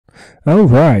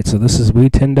Alright, so this is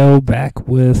Weetendo back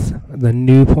with the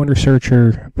new Pointer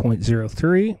Searcher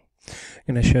 0.03. I'm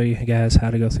going to show you guys how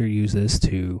to go through use this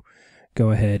to go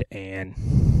ahead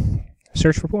and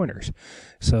search for pointers.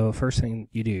 So first thing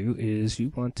you do is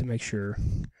you want to make sure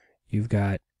you've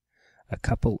got a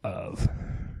couple of,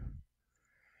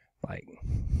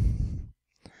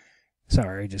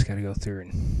 sorry, just got to go through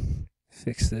and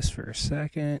fix this for a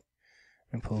second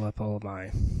and pull up all of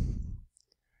my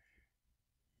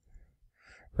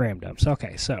RAM dumps.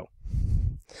 Okay, so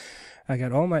I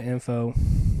got all my info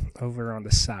over on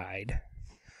the side.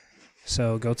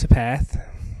 So go to path,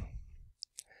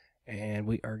 and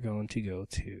we are going to go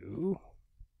to,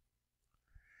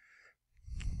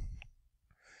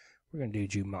 we're going to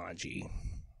do Jumanji.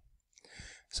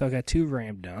 So I got 2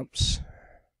 RAM dumps.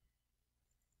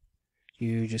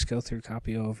 You just go through,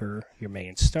 copy over your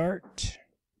main start.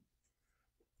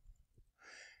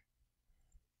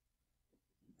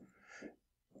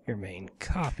 Your main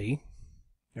copy,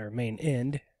 or main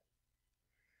end.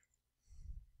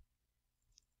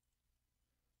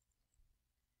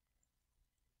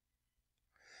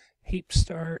 Heap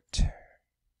start,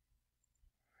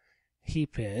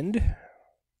 heap end,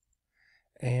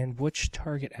 and which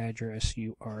target address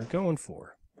you are going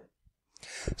for.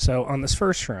 So on this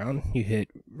first round, you hit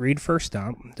read first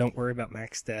dump. Don't worry about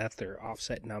max depth or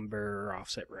offset number or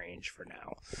offset range for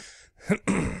now.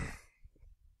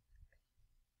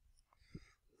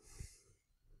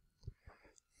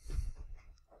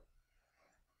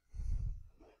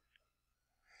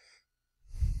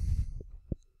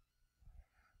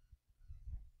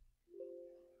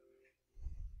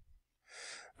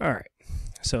 Alright,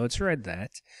 so it's read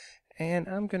that, and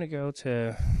I'm going to go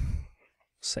to,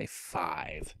 say,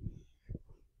 5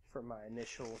 for my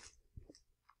initial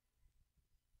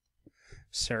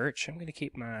search. I'm going to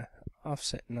keep my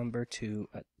offset number to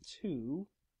a 2,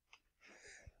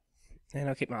 and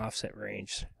I'll keep my offset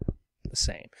range the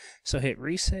same. So hit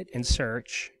reset and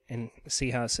search, and see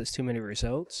how it says too many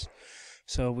results.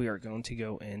 So we are going to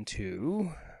go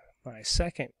into my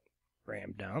second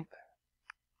RAM dump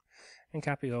and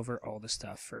copy over all the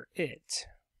stuff for it.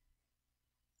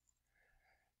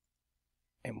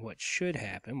 And what should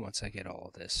happen once I get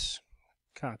all this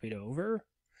copied over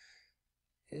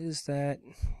is that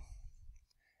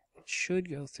it should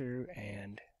go through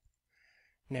and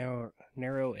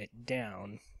narrow it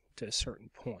down to a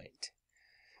certain point.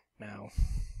 Now,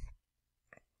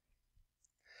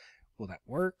 will that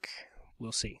work?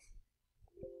 We'll see.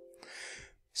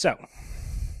 So,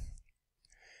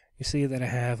 you see that I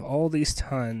have all these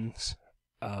tons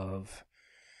of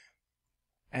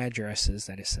addresses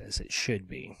that it says it should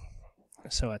be.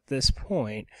 So at this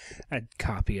point, I'd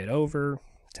copy it over,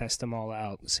 test them all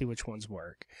out, see which ones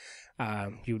work.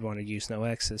 You would want to use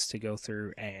Noexs to go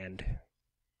through and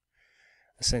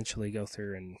essentially go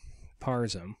through and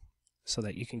parse them so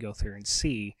that you can go through and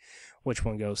see which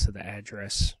one goes to the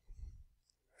address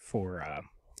for,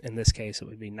 in this case, it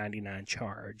would be 99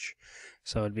 charge.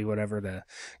 So it'd be whatever the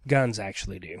guns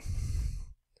actually do.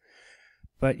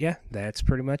 But yeah, that's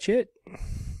pretty much it.